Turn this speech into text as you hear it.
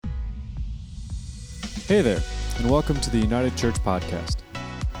Hey there, and welcome to the United Church Podcast.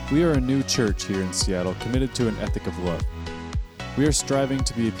 We are a new church here in Seattle committed to an ethic of love. We are striving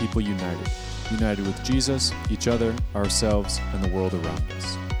to be a people united with Jesus, each other, ourselves, and the world around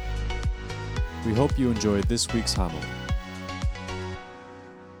us. We hope you enjoyed this week's homily.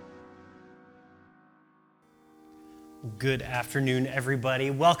 Good afternoon,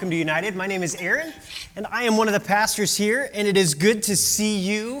 everybody. Welcome to United. My name is Aaron, and I am one of the pastors here, and it is good to see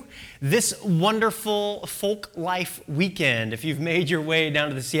you this wonderful Folk Life weekend. If you've made your way down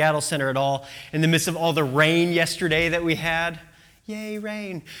to the Seattle Center at all, in the midst of all the rain yesterday that we had, yay,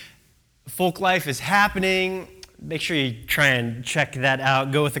 rain. Folk Life is happening. Make sure you try and check that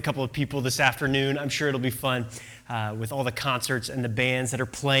out. Go with a couple of people this afternoon. I'm sure it'll be fun. With all the concerts and the bands that are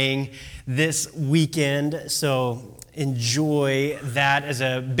playing this weekend. So enjoy that as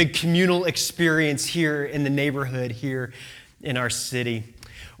a big communal experience here in the neighborhood, here in our city.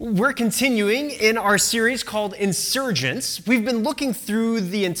 We're continuing in our series called Insurgents. We've been looking through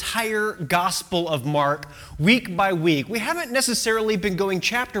the entire Gospel of Mark week by week. We haven't necessarily been going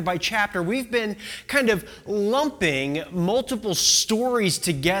chapter by chapter. We've been kind of lumping multiple stories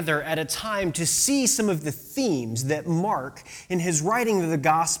together at a time to see some of the themes that Mark, in his writing of the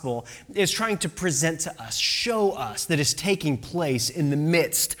Gospel, is trying to present to us, show us that is taking place in the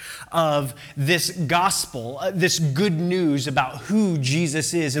midst of this gospel, this good news about who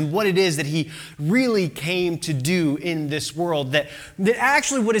Jesus is and what it is that he really came to do in this world. That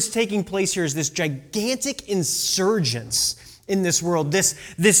actually what is taking place here is this gigantic insurgence in this world,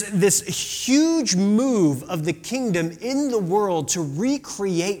 this huge move of the kingdom in the world to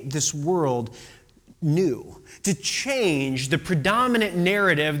recreate this world new, to change the predominant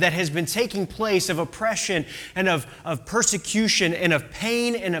narrative that has been taking place of oppression and of persecution and of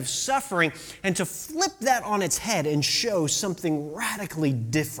pain and of suffering, and to flip that on its head and show something radically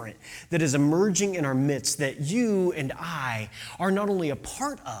different that is emerging in our midst that you and I are not only a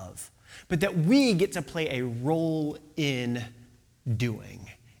part of, but that we get to play a role in doing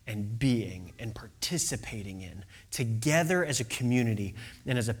and being and participating in together as a community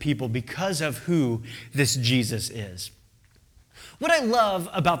and as a people because of who this Jesus is. What I love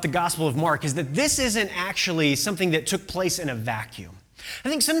about the Gospel of Mark is that this isn't actually something that took place in a vacuum. I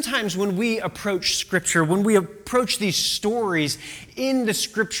think sometimes when we approach Scripture, when we approach these stories in the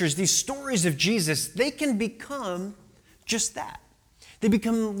Scriptures, these stories of Jesus, they can become just that. They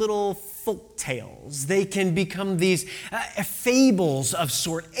become little folk tales. They can become these fables of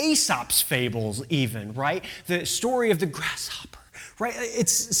sort, Aesop's fables even, right? The story of the grasshopper, right?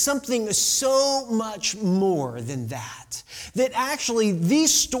 It's something so much more than that. That actually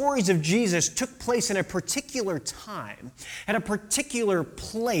these stories of Jesus took place in a particular time, at a particular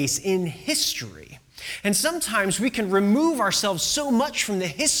place in history. And sometimes we can remove ourselves so much from the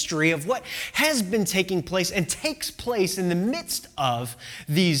history of what has been taking place and takes place in the midst of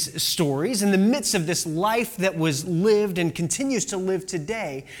these stories, in the midst of this life that was lived and continues to live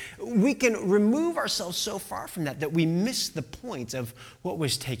today. We can remove ourselves so far from that we miss the point of what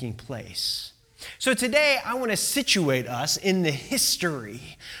was taking place. So today I want to situate us in the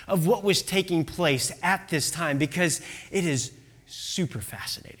history of what was taking place at this time because it is super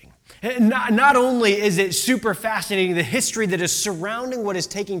fascinating. Not only is it super fascinating, the history that is surrounding what is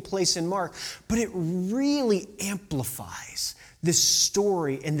taking place in Mark, but it really amplifies this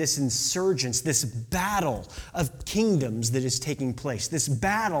story and this insurgence, this battle of kingdoms that is taking place, this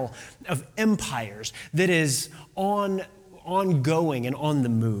battle of empires that is ongoing and on the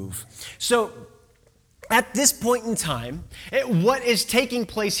move. So at this point in time, what is taking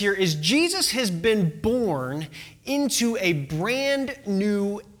place here is Jesus has been born into a brand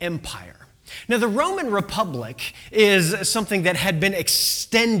new empire. Now, the Roman Republic is something that had been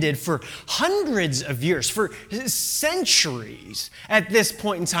extended for hundreds of years, for centuries at this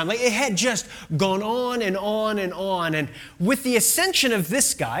point in time. Like it had just gone on and on and on. And with the ascension of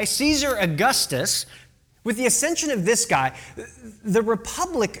this guy, Caesar Augustus, with the ascension of this guy, the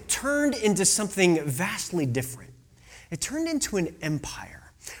Republic turned into something vastly different. It turned into an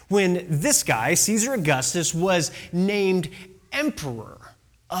empire when this guy, Caesar Augustus, was named emperor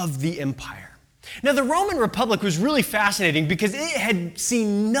of the empire. Now, the Roman Republic was really fascinating because it had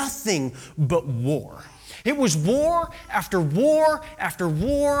seen nothing but war. It was war after war after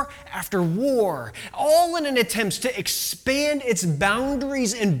war after war, all in an attempt to expand its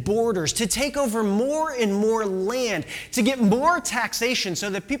boundaries and borders, to take over more and more land, to get more taxation so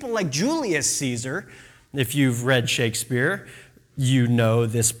that people like Julius Caesar, if you've read Shakespeare, you know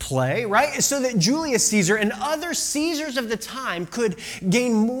this play, right? So that Julius Caesar and other Caesars of the time could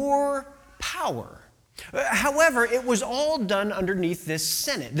gain more power. However, it was all done underneath this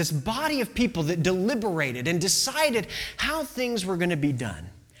Senate, this body of people that deliberated and decided how things were going to be done.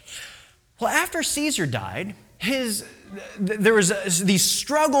 Well, after Caesar died, there was these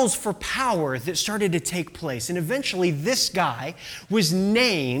struggles for power that started to take place. And eventually this guy was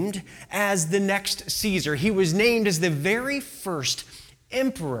named as the next Caesar. He was named as the very first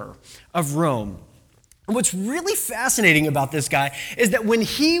emperor of Rome. And what's really fascinating about this guy is that when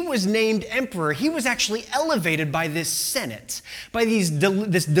he was named emperor, he was actually elevated by this Senate, by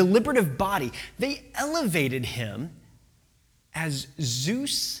this deliberative body. They elevated him as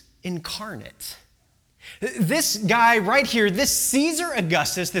Zeus incarnate. This guy right here, this Caesar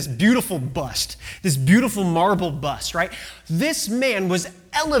Augustus, this beautiful bust, this beautiful marble bust, right? This man was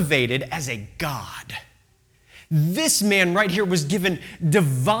elevated as a god. This man right here was given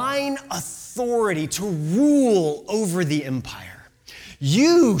divine authority to rule over the empire.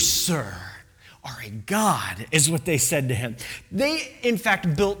 You, sir, are a god, is what they said to him. They, in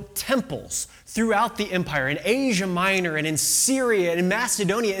fact, built temples throughout the empire, in Asia Minor and in Syria and in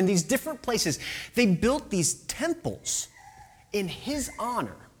Macedonia and these different places. They built these temples in his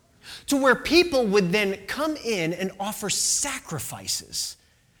honor to where people would then come in and offer sacrifices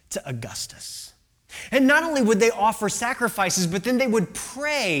to Augustus. And not only would they offer sacrifices, but then they would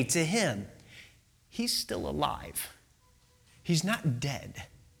pray to him. He's still alive. He's not dead.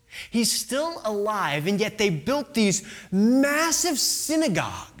 He's still alive, and yet they built these massive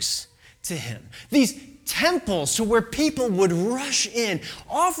synagogues to him, these temples to where people would rush in,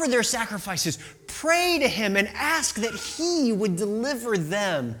 offer their sacrifices, pray to him, and ask that he would deliver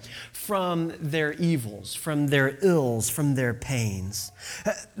them from their evils, from their ills, from their pains.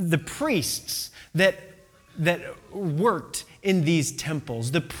 The priests that worked in these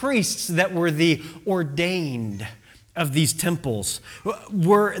temples, the priests that were the ordained of these temples,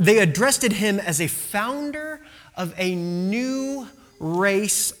 they addressed him as a founder of a new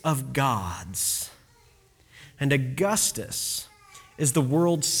race of gods. And Augustus is the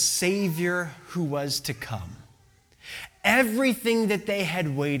world's savior who was to come. Everything that they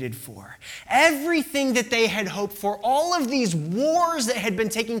had waited for, everything that they had hoped for, all of these wars that had been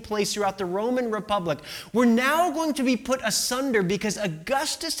taking place throughout the Roman Republic were now going to be put asunder because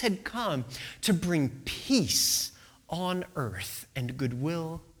Augustus had come to bring peace on earth and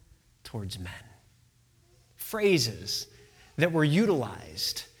goodwill towards men. Phrases that were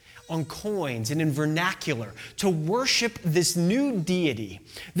utilized on coins and in vernacular to worship this new deity,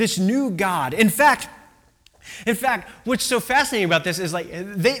 this new God. In fact, what's so fascinating about this is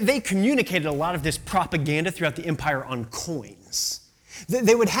they communicated a lot of this propaganda throughout the empire on coins.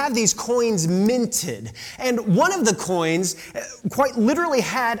 They would have these coins minted. And one of the coins quite literally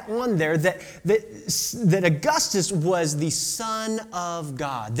had on there that Augustus was the Son of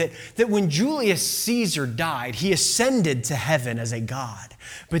God. That when Julius Caesar died, he ascended to heaven as a god.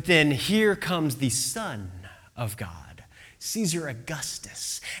 But then here comes the Son of God, Caesar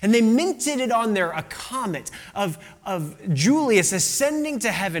Augustus. And they minted it on there, a comet of Julius ascending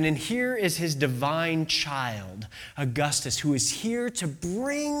to heaven. And here is his divine child, Augustus, who is here to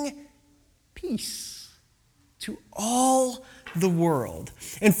bring peace to all the world.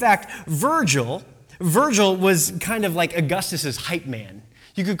 In fact, Virgil was kind of like Augustus's hype man.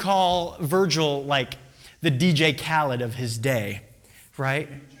 You could call Virgil like the DJ Khaled of his day, right?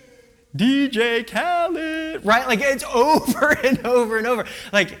 DJ Khaled, right? Like it's over and over and over.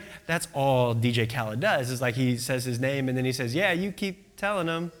 Like that's all DJ Khaled does is like he says his name and then he says, yeah, you keep telling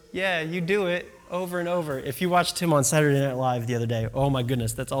him. Yeah, you do it over and over. If you watched him on Saturday Night Live the other day, oh my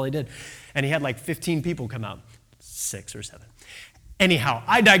goodness, that's all he did. And he had like 15 people come out, 6 or 7. Anyhow,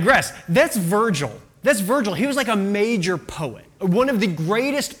 I digress. That's Virgil. He was like a major poet, one of the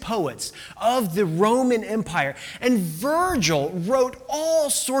greatest poets of the Roman Empire. And Virgil wrote all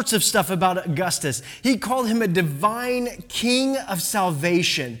sorts of stuff about Augustus. He called him a divine king of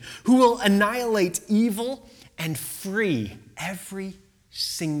salvation who will annihilate evil and free every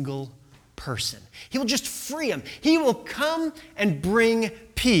single person. He will just free him. He will come and bring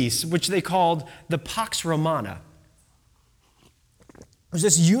peace, which they called the Pax Romana. It was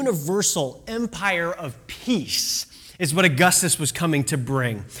this universal empire of peace is what Augustus was coming to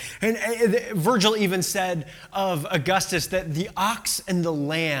bring. And Virgil even said of Augustus that the ox and the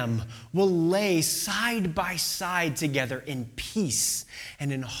lamb will lay side by side together in peace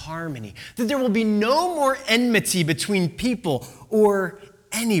and in harmony. That there will be no more enmity between people or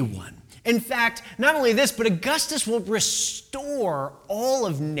anyone. In fact, not only this, but Augustus will restore all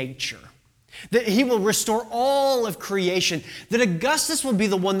of nature. That he will restore all of creation. That Augustus will be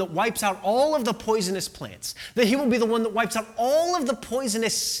the one that wipes out all of the poisonous plants. That he will be the one that wipes out all of the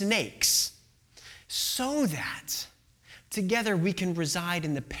poisonous snakes so that together we can reside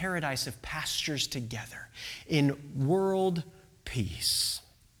in the paradise of pastures together in world peace.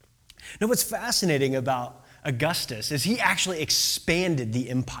 Now, what's fascinating about Augustus is he actually expanded the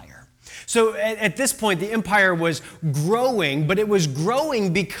empire. So at this point, the empire was growing, but it was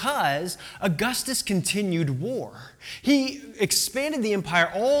growing because Augustus continued war. He expanded the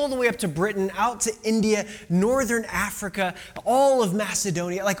empire all the way up to Britain, out to India, northern Africa, all of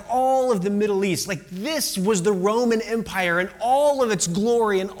Macedonia, like all of the Middle East. Like this was the Roman Empire and all of its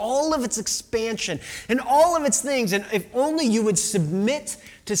glory and all of its expansion and all of its things. And if only you would submit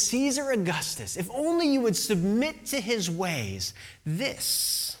to Caesar Augustus, if only you would submit to his ways,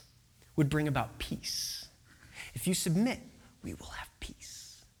 this would bring about peace. If you submit, we will have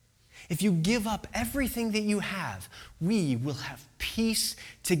peace. If you give up everything that you have, we will have peace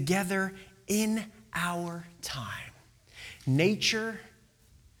together in our time. Nature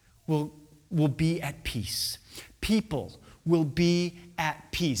will be at peace. People will be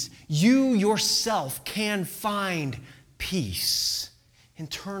at peace. You yourself can find peace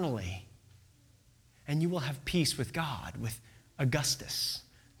internally. And you will have peace with God, with Augustus,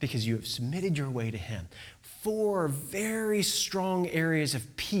 because you have submitted your way to him. 4 very strong areas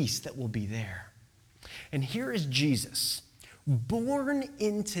of peace that will be there. And here is Jesus, born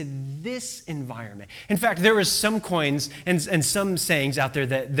into this environment. In fact, there is some coins and some sayings out there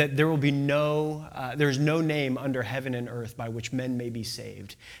that there will be there's no name under heaven and earth by which men may be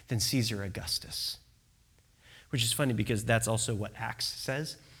saved than Caesar Augustus. Which is funny because that's also what Acts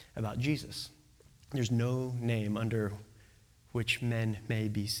says about Jesus. There's no name under which men may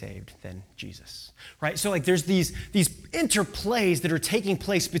be saved than Jesus, right? So like there's these interplays that are taking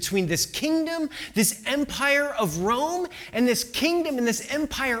place between this kingdom, this empire of Rome, and this kingdom and this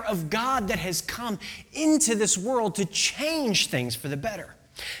empire of God that has come into this world to change things for the better.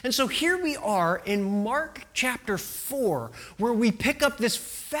 And so here we are in Mark chapter 4, where we pick up this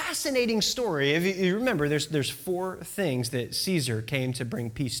fascinating story. If you remember, there's 4 things that Caesar came to bring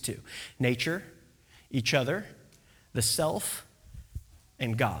peace to: nature, each other, the self,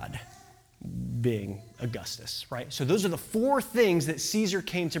 and God, being Augustus, right? So those are the 4 things that Caesar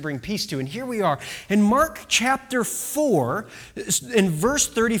came to bring peace to. And here we are in Mark chapter 4, in verse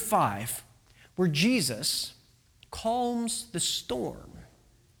 35, where Jesus calms the storm.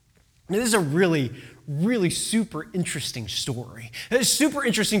 Now, this is a really, really super interesting story. It's a super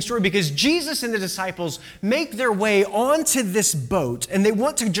interesting story because Jesus and the disciples make their way onto this boat, and they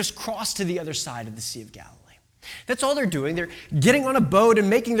want to just cross to the other side of the Sea of Galilee. That's all they're doing. They're getting on a boat and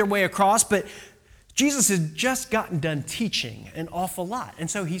making their way across, but Jesus has just gotten done teaching an awful lot, and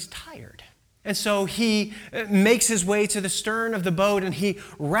so he's tired. And so he makes his way to the stern of the boat, and he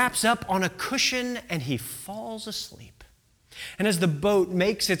wraps up on a cushion, and he falls asleep. And as the boat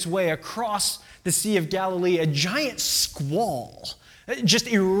makes its way across the Sea of Galilee, a giant squall just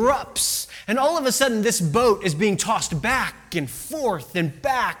erupts. And all of a sudden, this boat is being tossed back and forth and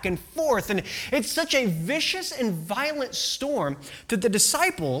back and forth. And it's such a vicious and violent storm that the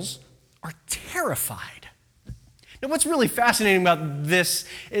disciples are terrified. Now, what's really fascinating about this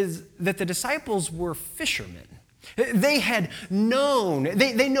is that the disciples were fishermen. They had known,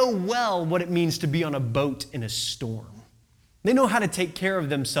 they know well what it means to be on a boat in a storm. They know how to take care of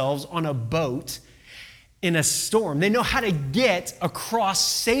themselves on a boat in a storm. They know how to get across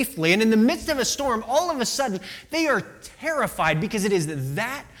safely. And in the midst of a storm, all of a sudden, they are terrified because it is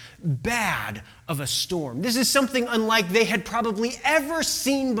that bad of a storm. This is something unlike they had probably ever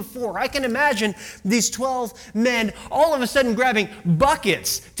seen before. I can imagine these 12 men all of a sudden grabbing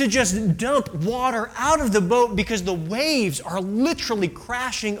buckets to just dump water out of the boat because the waves are literally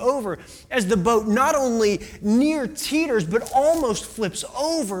crashing over as the boat not only near teeters but almost flips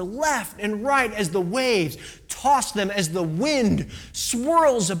over left and right as the waves toss them, as the wind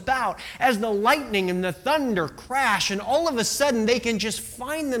swirls about, as the lightning and the thunder crash, and all of a sudden they can just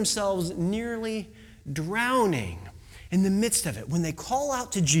find themselves nearly drowning in the midst of it. When they call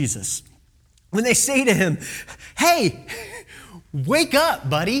out to Jesus, when they say to him, "Hey, wake up,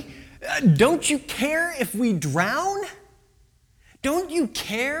 buddy. Don't you care if we drown? Don't you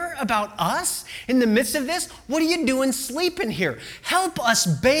care about us in the midst of this? What are you doing sleeping here? Help us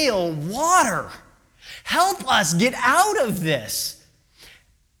bail water. Help us get out of this."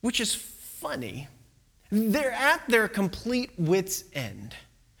 Which is funny. They're at their complete wit's end.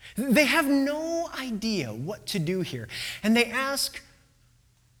 They have no idea what to do here. And they ask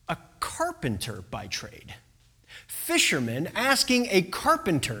a carpenter by trade. Fishermen asking a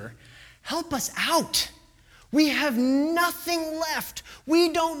carpenter, "Help us out. We have nothing left. We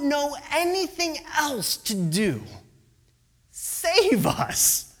don't know anything else to do. Save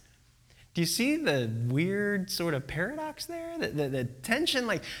us." Do you see the weird sort of paradox there? The tension,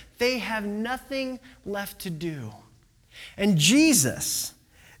 like they have nothing left to do. And Jesus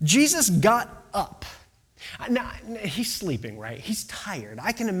got up. Now, he's sleeping, right? He's tired.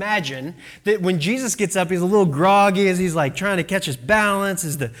 I can imagine that when Jesus gets up, he's a little groggy as he's like trying to catch his balance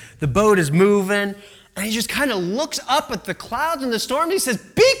as the boat is moving. And he just kind of looks up at the clouds and the storm and he says,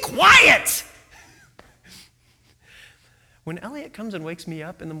 "Be quiet!" When Elliot comes and wakes me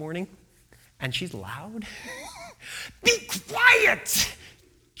up in the morning and she's loud, "Be quiet!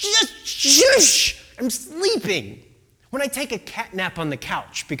 Just shush! I'm sleeping." When I take a cat nap on the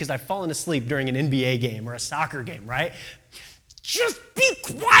couch because I've fallen asleep during an NBA game or a soccer game, right? Just be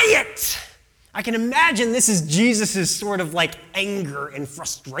quiet. I can imagine this is Jesus' sort of like anger and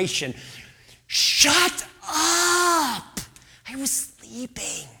frustration. Shut up. I was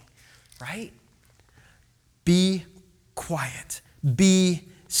sleeping, right? Be quiet. Be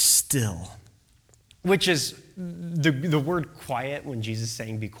still. Which is the word quiet, when Jesus is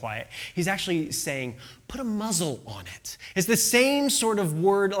saying be quiet, he's actually saying put a muzzle on it. It's the same sort of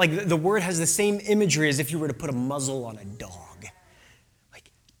word, like the word has the same imagery as if you were to put a muzzle on a dog.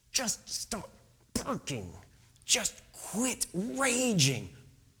 Like, just stop barking. Just quit raging.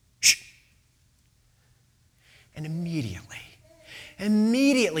 Shh. And immediately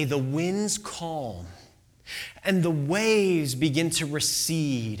the winds calm. And the waves begin to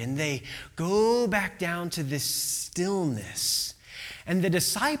recede, and they go back down to this stillness. And the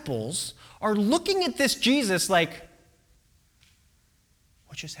disciples are looking at this Jesus like,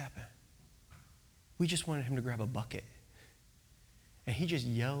 what just happened? We just wanted him to grab a bucket. And he just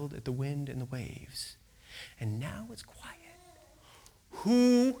yelled at the wind and the waves. And now it's quiet.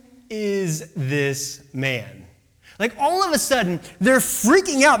 Who is this man? Like all of a sudden, they're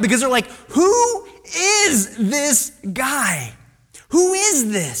freaking out because they're like, who is this guy? Who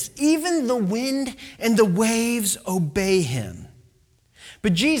is this? Even the wind and the waves obey him.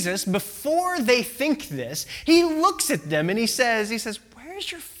 But Jesus, before they think this, he looks at them and he says,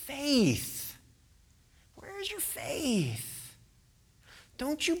 where's your faith? Where's your faith?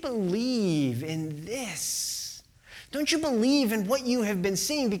 Don't you believe in this? Don't you believe in what you have been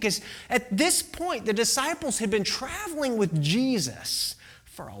seeing? Because at this point, the disciples had been traveling with Jesus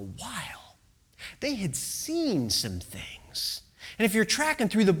for a while. They had seen some things. And if you're tracking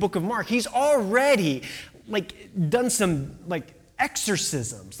through the book of Mark, he's already done some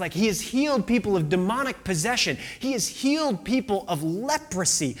exorcisms. Like he has healed people of demonic possession. He has healed people of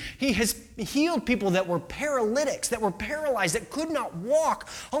leprosy. He has healed people that were paralytics, that were paralyzed, that could not walk.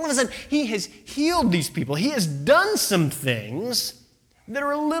 All of a sudden, he has healed these people. He has done some things that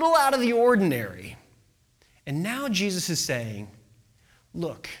are a little out of the ordinary. And now Jesus is saying,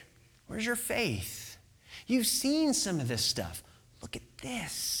 look, where's your faith? You've seen some of this stuff. Look at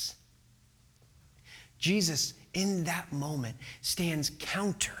this. Jesus, in that moment, stands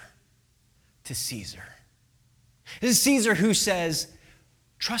counter to Caesar. This is Caesar who says,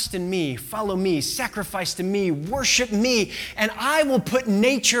 trust in me, follow me, sacrifice to me, worship me, and I will put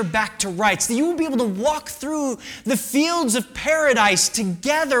nature back to rights. That you will be able to walk through the fields of paradise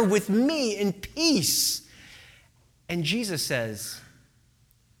together with me in peace. And Jesus says,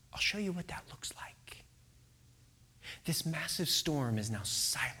 I'll show you what that looks like. This massive storm is now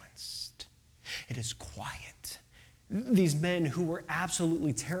silenced. It is quiet. These men who were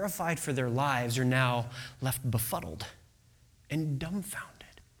absolutely terrified for their lives are now left befuddled and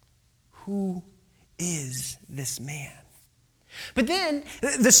dumbfounded. Who is this man? But then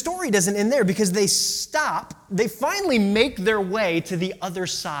the story doesn't end there because they stop. They finally make their way to the other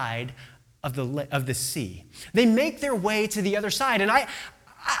side of the sea. They make their way to the other side. And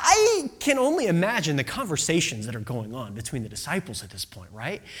I can only imagine the conversations that are going on between the disciples at this point,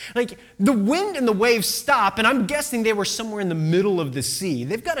 right? Like the wind and the waves stop, and I'm guessing they were somewhere in the middle of the sea.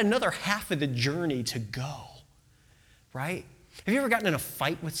 They've got another half of the journey to go, right? Have you ever gotten in a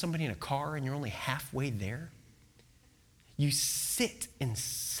fight with somebody in a car and you're only halfway there? You sit in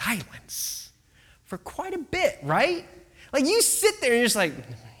silence for quite a bit, right? Like you sit there and you're just like,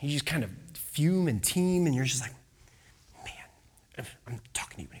 you just kind of fume and team, and you're just like, I'm not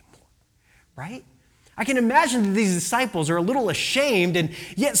talking to you anymore, right? I can imagine that these disciples are a little ashamed and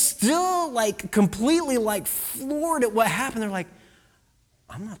yet still completely floored at what happened. They're like,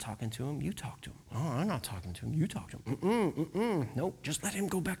 I'm not talking to him, you talk to him. Oh, I'm not talking to him, you talk to him. Nope, just let him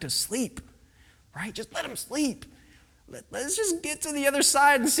go back to sleep, right? Just let him sleep. Let's just get to the other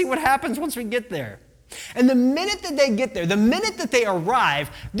side and see what happens once we get there. And the minute that they get there, the minute that they arrive,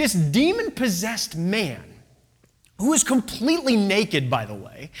 this demon-possessed man who is completely naked, by the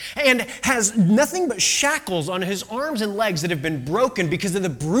way, and has nothing but shackles on his arms and legs that have been broken because of the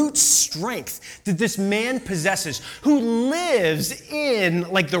brute strength that this man possesses, who lives in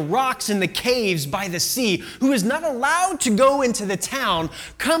like the rocks and the caves by the sea, who is not allowed to go into the town,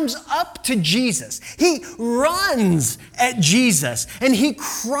 comes up to Jesus. He runs at Jesus and he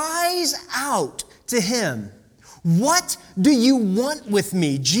cries out to him, "What do you want with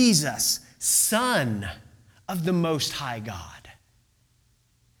me, Jesus, Son of the Most High God?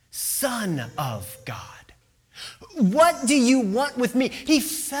 Son of God. What do you want with me?" He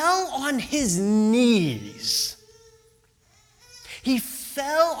fell on his knees. He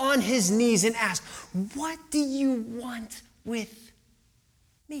fell on his knees and asked, "What do you want with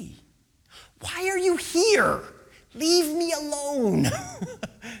me? Why are you here? Leave me alone."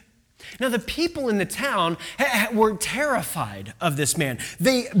 Now, the people in the town were terrified of this man.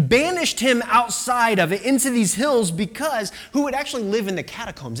 They banished him outside of it into these hills because who would actually live in the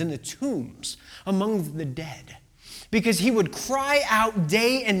catacombs, in the tombs, among the dead. Because he would cry out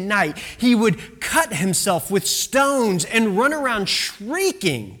day and night. He would cut himself with stones and run around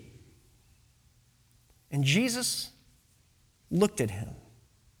shrieking. And Jesus looked at him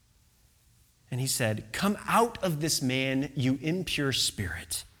and he said, "Come out of this man, you impure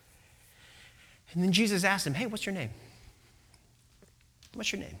spirit." And then Jesus asked him, "Hey, what's your name?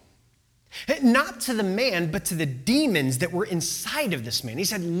 What's your name?" Not to the man, but to the demons that were inside of this man. He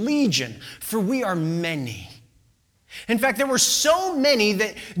said, "Legion, for we are many." In fact, there were so many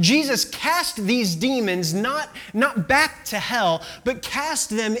that Jesus cast these demons not back to hell, but cast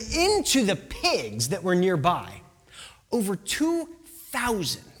them into the pigs that were nearby. Over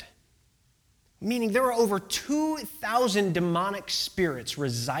 2,000. Meaning there were over 2,000 demonic spirits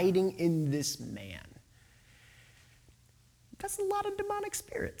residing in this man. That's a lot of demonic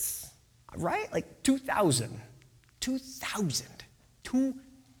spirits, right? Like 2,000. 2,000.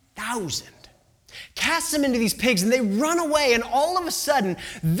 2,000. Cast them into these pigs and they run away, and all of a sudden,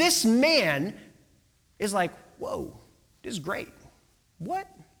 this man is like, "Whoa, this is great. What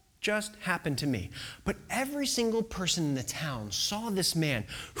just happened to me?" But every single person in the town saw this man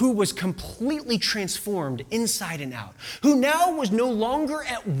who was completely transformed inside and out, who now was no longer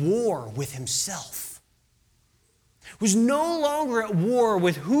at war with himself, was no longer at war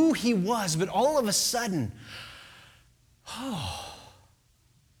with who he was, but all of a sudden,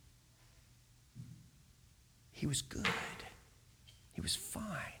 he was good. He was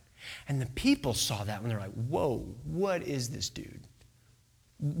fine. And the people saw that and they're like, "Whoa, what is this dude?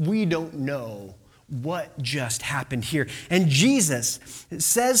 We don't know what just happened here." And Jesus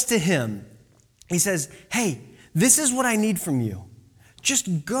says to him, he says, "Hey, this is what I need from you.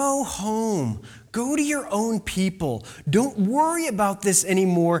 Just go home. Go to your own people. Don't worry about this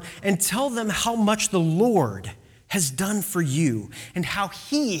anymore, and tell them how much the Lord has done for you and how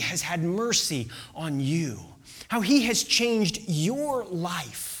he has had mercy on you, how he has changed your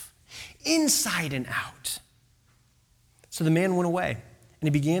life inside and out." So the man went away. And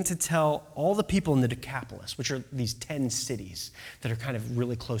he began to tell all the people in the Decapolis, which are these 10 cities that are kind of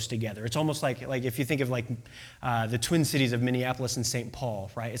really close together. It's almost like if you think of the twin cities of Minneapolis and St. Paul,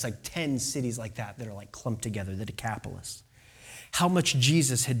 right? It's like 10 cities like that are like clumped together, the Decapolis. How much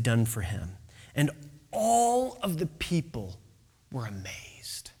Jesus had done for him. And all of the people were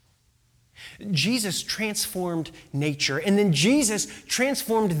amazed. Jesus transformed nature, and then Jesus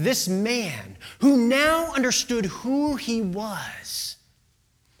transformed this man who now understood who he was,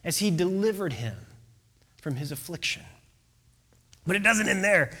 as he delivered him from his affliction. But it doesn't end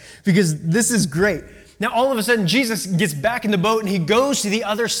there, because this is great. Now, all of a sudden, Jesus gets back in the boat and he goes to the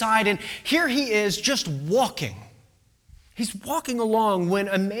other side, and here he is just walking. He's walking along when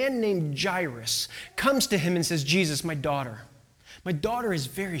a man named Jairus comes to him and says, "Jesus, my daughter is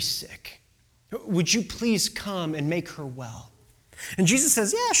very sick. Would you please come and make her well?" And Jesus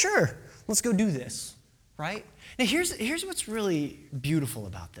says, "Yeah, sure. Let's go do this," right? Now, here's what's really beautiful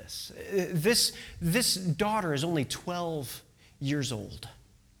about this. This daughter is only 12 years old.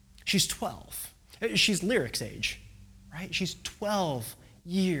 She's 12. She's Lyric's age, right? She's 12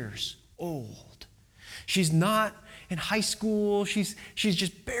 years old. She's not in high school. She's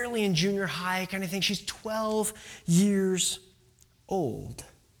just barely in junior high kind of thing. She's 12 years old.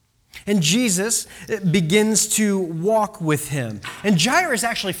 And Jesus begins to walk with him. And Jairus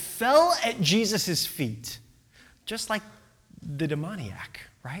actually fell at Jesus' feet, just like the demoniac,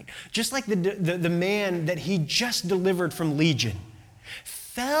 right? Just like the man that he just delivered from Legion,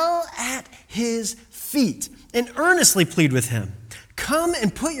 fell at his feet and earnestly plead with him, "Come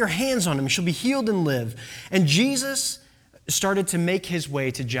and put your hands on him. She'll be healed and live." And Jesus started to make his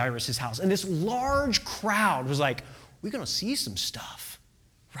way to Jairus' house. And this large crowd was like, we're going to see some stuff,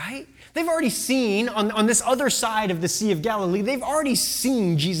 right? They've already seen, on this other side of the Sea of Galilee, they've already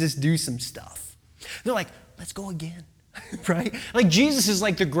seen Jesus do some stuff. They're like, let's go again, right? Like Jesus is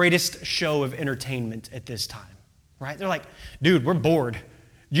like the greatest show of entertainment at this time, right? They're like, dude, we're bored.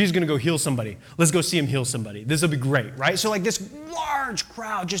 Jesus is going to go heal somebody. Let's go see him heal somebody. This will be great, right? So like this large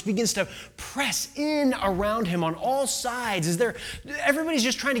crowd just begins to press in around him on all sides as everybody's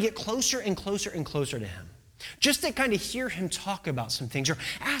just trying to get closer and closer and closer to him. Just to kind of hear him talk about some things or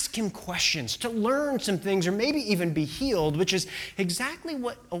ask him questions, to learn some things or maybe even be healed, which is exactly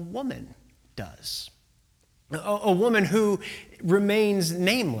what a woman does. A woman who remains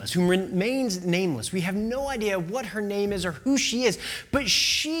nameless, We have no idea what her name is or who she is, but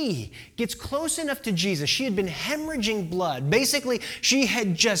she gets close enough to Jesus. She had been hemorrhaging blood. Basically, she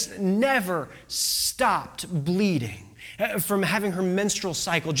had just never stopped bleeding from having her menstrual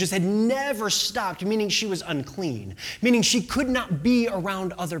cycle, just had never stopped, meaning she was unclean, meaning she could not be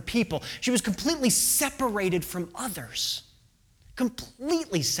around other people. She was completely separated from others,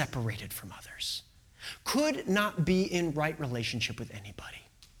 completely separated from others. Could not be in right relationship with anybody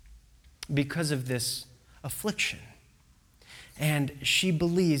because of this affliction. And she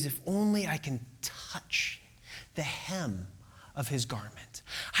believes, if only I can touch the hem of his garment.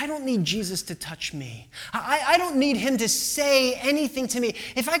 I don't need Jesus to touch me. I don't need him to say anything to me.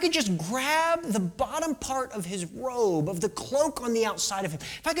 If I could just grab the bottom part of his robe, of the cloak on the outside of him,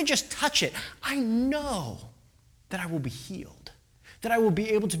 if I could just touch it, I know that I will be healed, that I will be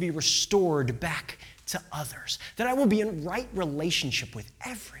able to be restored back to others, that I will be in right relationship with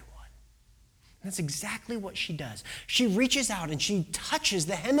everyone. And that's exactly what she does. She reaches out and she touches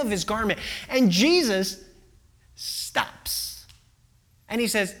the hem of his garment, and Jesus stops. And he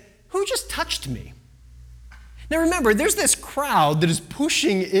says, who just touched me? Now remember, there's this crowd that is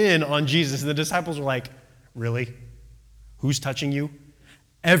pushing in on Jesus, and the disciples are like, really? Who's touching you?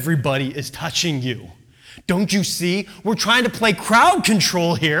 Everybody is touching you. Don't you see? We're trying to play crowd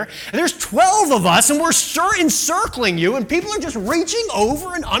control here. And there's 12 of us, and we're encircling you, and people are just reaching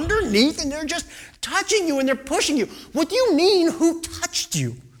over and underneath, and they're just touching you, and they're pushing you. What do you mean, who touched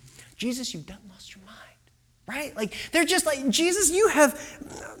you? Jesus, you've done lost your mind, right? Like, they're just like, Jesus,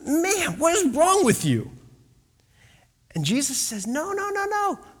 what is wrong with you? And Jesus says, no.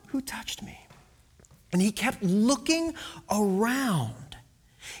 Who touched me? And he kept looking around.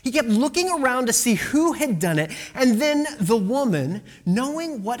 He kept looking around to see who had done it, and then the woman,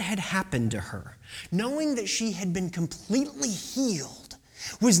 knowing what had happened to her, knowing that she had been completely healed,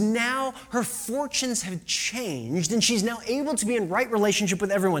 was now, her fortunes have changed, and she's now able to be in right relationship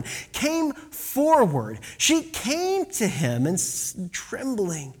with everyone, came forward. She came to him and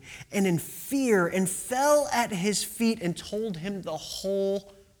trembling and in fear, and fell at his feet and told him the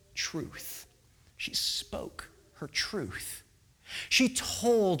whole truth. She spoke her truth. She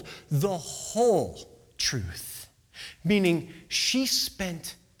told the whole truth, meaning she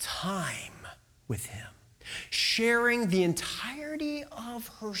spent time with him, sharing the entirety of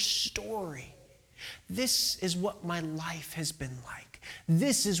her story. This is what my life has been like.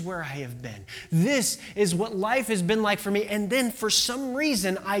 This is where I have been. This is what life has been like for me. And then for some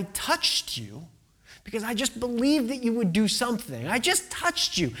reason, I touched you because I just believed that you would do something. I just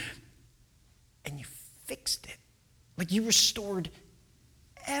touched you, and you fixed it. Like you restored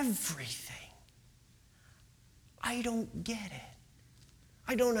everything. I don't get it.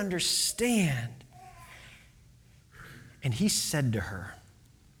 I don't understand. And he said to her,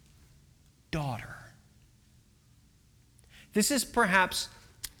 daughter. This is perhaps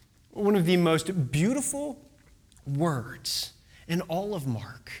one of the most beautiful words in all of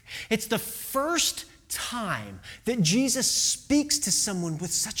Mark. It's the first time that Jesus speaks to someone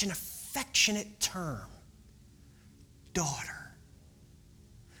with such an affectionate term. Daughter,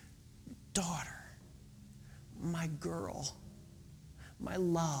 my girl, my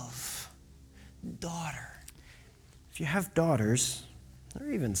love, daughter. If you have daughters, or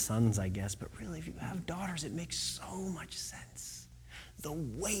even sons, I guess, but really if you have daughters, it makes so much sense. The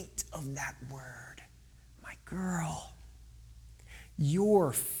weight of that word, my girl,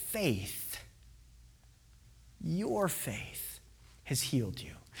 your faith has healed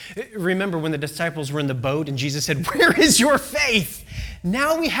you. Remember when the disciples were in the boat and Jesus said, where is your faith?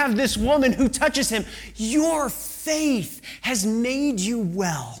 Now we have this woman who touches him. Your faith has made you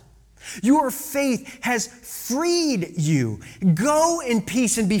well. Your faith has freed you. Go in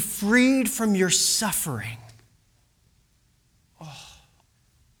peace and be freed from your suffering. Oh,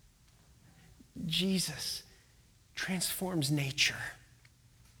 Jesus transforms nature.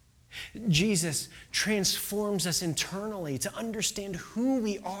 Jesus transforms us internally to understand who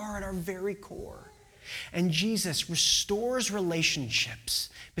we are at our very core. And Jesus restores relationships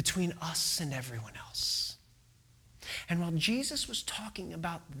between us and everyone else. And while Jesus was talking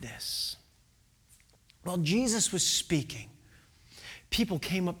about this, while Jesus was speaking, people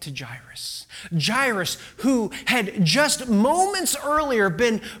came up to Jairus. Jairus, who had just moments earlier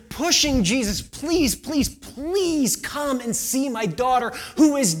been pushing Jesus, please, please, please come and see my daughter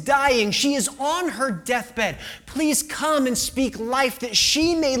who is dying. She is on her deathbed. Please come and speak life that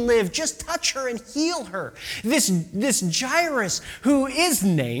she may live. Just touch her and heal her. This Jairus, who is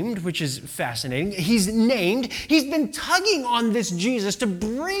named, which is fascinating, he's named, he's been tugging on this Jesus to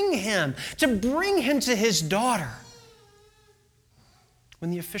bring him to his daughter. When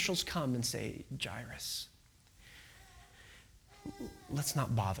the officials come and say, Jairus, let's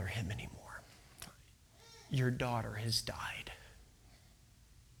not bother him anymore. Your daughter has died.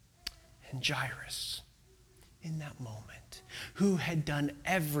 And Jairus, in that moment, who had done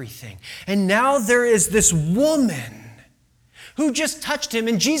everything, and now there is this woman who just touched him,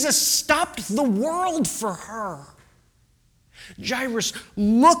 and Jesus stopped the world for her. Jairus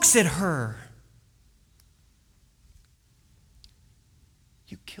looks at her.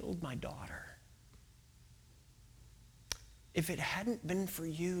 You killed my daughter. If it hadn't been for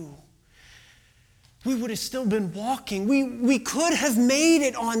you, we would have still been walking. We could have made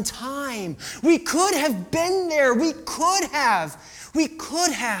it on time. We could have been there. We could have.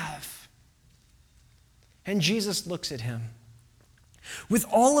 And Jesus looks at him with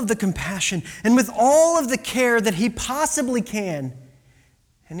all of the compassion and with all of the care that he possibly can.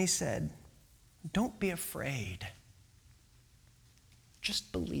 And he said, don't be afraid.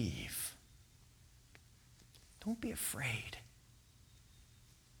 Just believe. Don't be afraid.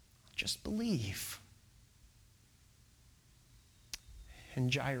 Just believe.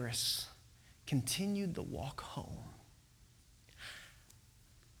 And Jairus continued the walk home.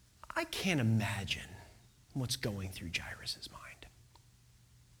 I can't imagine what's going through Jairus' mind.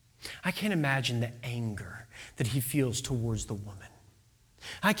 I can't imagine the anger that he feels towards the woman.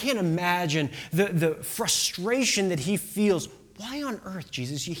 I can't imagine the frustration that he feels. Why on earth,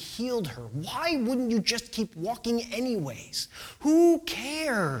 Jesus, you healed her? Why wouldn't you just keep walking anyways? Who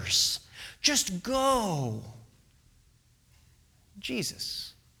cares? Just go.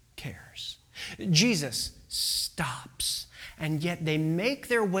 Jesus cares. Jesus stops. And yet they make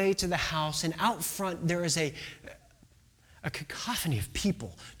their way to the house, and out front there is a cacophony of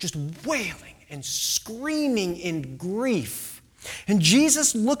people just wailing and screaming in grief. And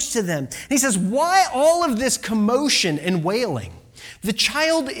Jesus looks to them and he says, why all of this commotion and wailing? The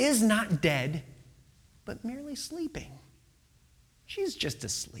child is not dead, but merely sleeping. She's just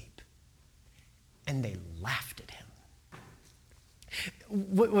asleep. And they laughed at him.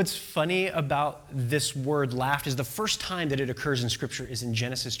 What's funny about this word laughed is the first time that it occurs in Scripture is in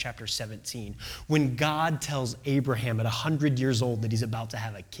Genesis chapter 17, when God tells Abraham at 100 years old that he's about to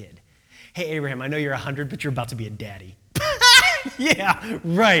have a kid. Hey, Abraham, I know you're 100, but you're about to be a daddy. Yeah,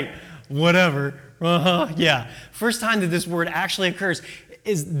 right, whatever, yeah. First time that this word actually occurs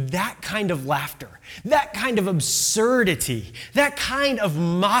is that kind of laughter, that kind of absurdity, that kind of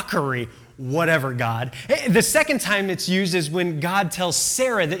mockery, whatever, God. The second time it's used is when God tells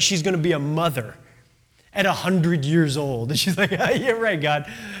Sarah that she's going to be a mother at 100 years old. And she's like, oh, yeah, right,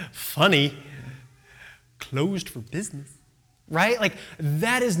 God, funny, closed for business. Right? Like,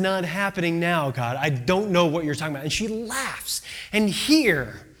 that is not happening now, God. I don't know what you're talking about. And she laughs. And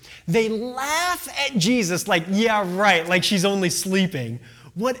here, they laugh at Jesus like, yeah, right, like she's only sleeping.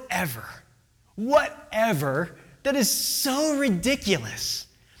 Whatever. That is so ridiculous.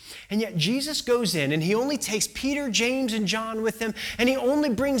 And yet Jesus goes in, and he only takes Peter, James, and John with him, and he only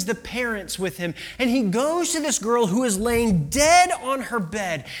brings the parents with him. And he goes to this girl who is laying dead on her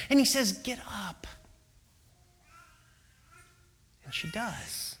bed, and he says, get up. She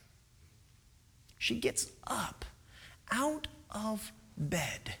does. She gets up out of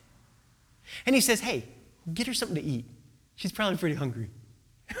bed. And he says, hey, get her something to eat. She's probably pretty hungry.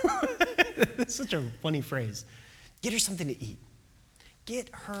 That's such a funny phrase. Get her something to eat. Get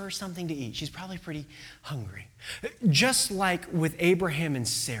her something to eat. She's probably pretty hungry. Just like with Abraham and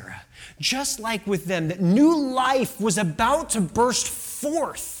Sarah, just like with them, that new life was about to burst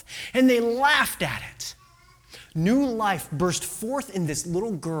forth, and they laughed at it. New life burst forth in this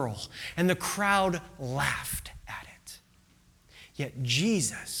little girl, and the crowd laughed at it. Yet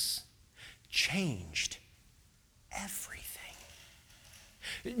Jesus changed everything.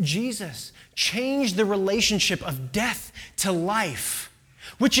 Jesus changed the relationship of death to life.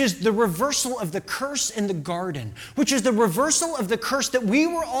 which is the reversal of the curse in the garden, which is the reversal of the curse that we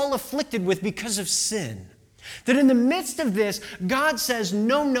were all afflicted with because of sin. That in the midst of this, God says,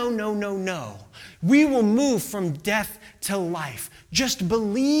 no, no, no, no, no. We will move from death to life. Just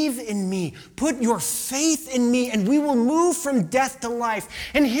believe in me. Put your faith in me, and we will move from death to life.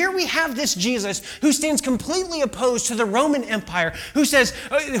 And here we have this Jesus who stands completely opposed to the Roman Empire, who says,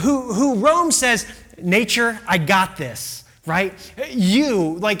 who Rome says, nature, I got this. Right?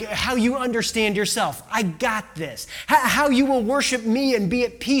 You, like how you understand yourself, I got this. How you will worship me and be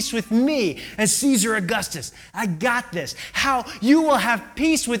at peace with me as Caesar Augustus, I got this. How you will have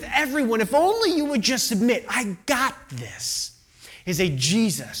peace with everyone if only you would just submit, I got this, is a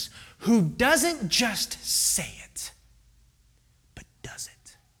Jesus who doesn't just say it, but does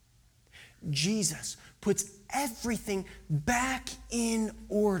it. Jesus puts everything back in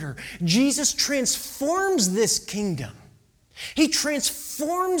order. Jesus transforms this kingdom. He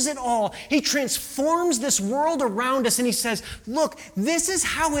transforms it all. He transforms this world around us, and he says, look, this is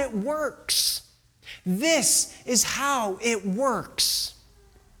how it works. This is how it works.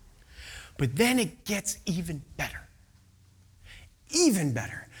 But then it gets even better. Even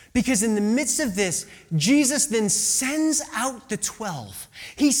better. Because in the midst of this, Jesus then sends out the 12.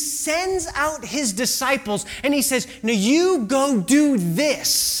 He sends out his disciples, and he says, now you go do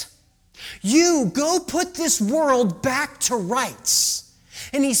this. You go put this world back to rights.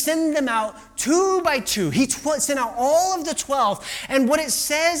 And he sent them out 2 by 2. He sent out all of the 12. And what it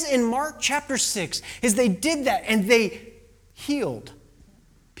says in Mark chapter 6 is they did that and they healed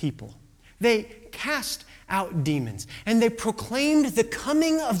people. They cast out demons. And they proclaimed the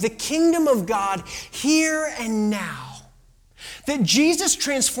coming of the kingdom of God here and now. That Jesus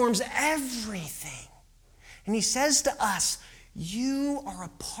transforms everything. And he says to us, you are a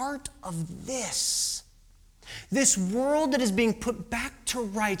part of this. This world that is being put back to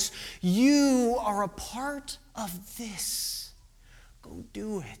rights, you are a part of this. Go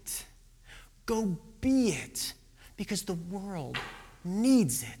do it. Go be it, because the world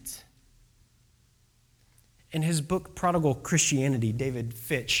needs it. In his book, Prodigal Christianity, David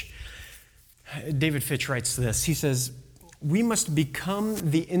Fitch writes this. He says, we must become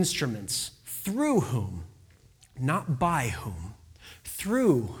the instruments through whom, not by whom,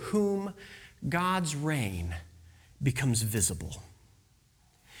 through whom God's reign becomes visible.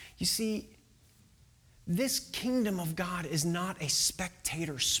 You see, this kingdom of God is not a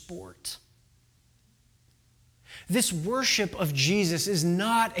spectator sport. This worship of Jesus is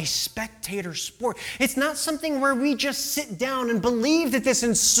not a spectator sport. It's not something where we just sit down and believe that this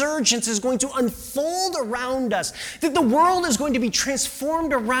insurgence is going to unfold around us, that the world is going to be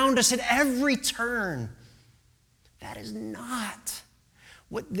transformed around us at every turn. That is not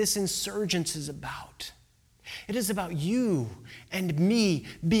what this insurgence is about. It is about you and me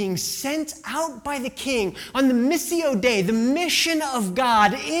being sent out by the King on the Missio Dei, the mission of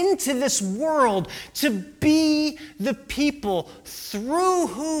God into this world to be the people through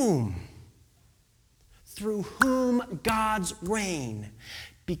whom God's reign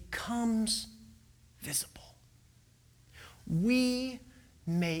becomes visible. We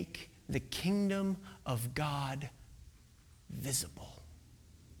make the kingdom of God visible.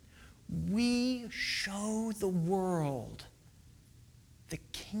 We show the world the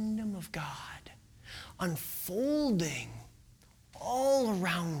kingdom of God unfolding all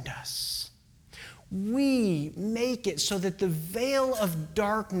around us. We make it so that the veil of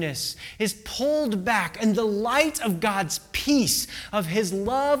darkness is pulled back and the light of God's peace, of his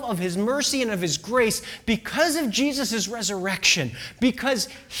love, of his mercy, and of his grace, because of Jesus' resurrection, because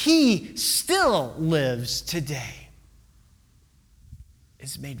he still lives today,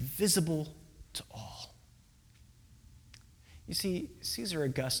 is made visible to all. You see, Caesar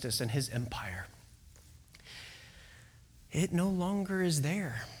Augustus and his empire, it no longer is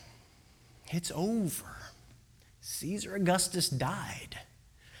there. It's over. Caesar Augustus died,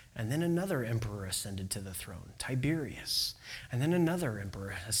 and then another emperor ascended to the throne, Tiberius, and then another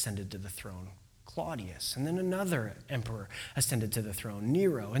emperor ascended to the throne, Claudius, and then another emperor ascended to the throne,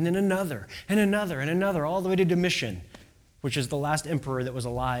 Nero, and then another, and another, and another, all the way to Domitian, which is the last emperor that was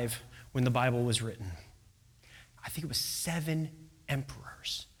alive when the Bible was written. I think it was 7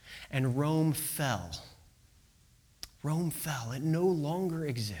 emperors. And Rome fell. Rome fell. It no longer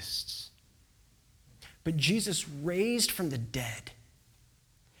exists. But Jesus raised from the dead.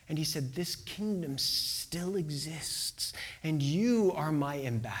 And he said, this kingdom still exists. And you are my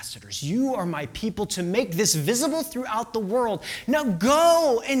ambassadors. You are my people to make this visible throughout the world. Now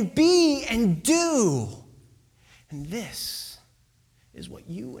go and be and do. And this is what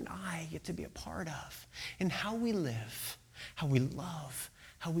you and I get to be a part of in how we live, how we love,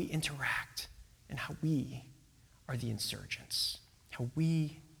 how we interact, and how we are the insurgents, how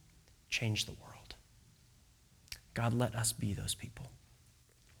we change the world. God, let us be those people.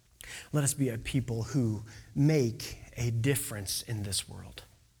 Let us be a people who make a difference in this world.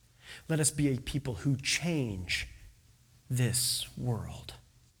 Let us be a people who change this world.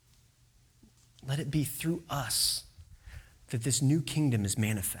 Let it be through us that this new kingdom is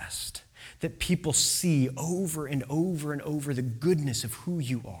manifest, that people see over and over and over the goodness of who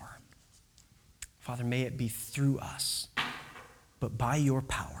you are. Father, may it be through us, but by your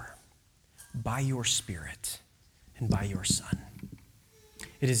power, by your Spirit, and by your Son.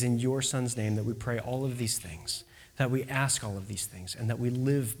 It is in your Son's name that we pray all of these things, that we ask all of these things, and that we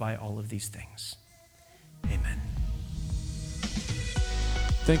live by all of these things. Amen.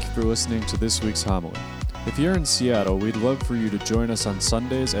 Thank you for listening to this week's homily. If you're in Seattle, we'd love for you to join us on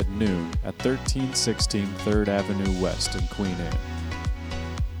Sundays at noon at 1316 3rd Avenue West in Queen Anne.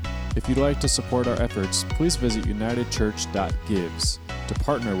 If you'd like to support our efforts, please visit unitedchurch.gives to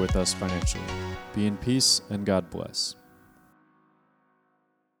partner with us financially. Be in peace and God bless.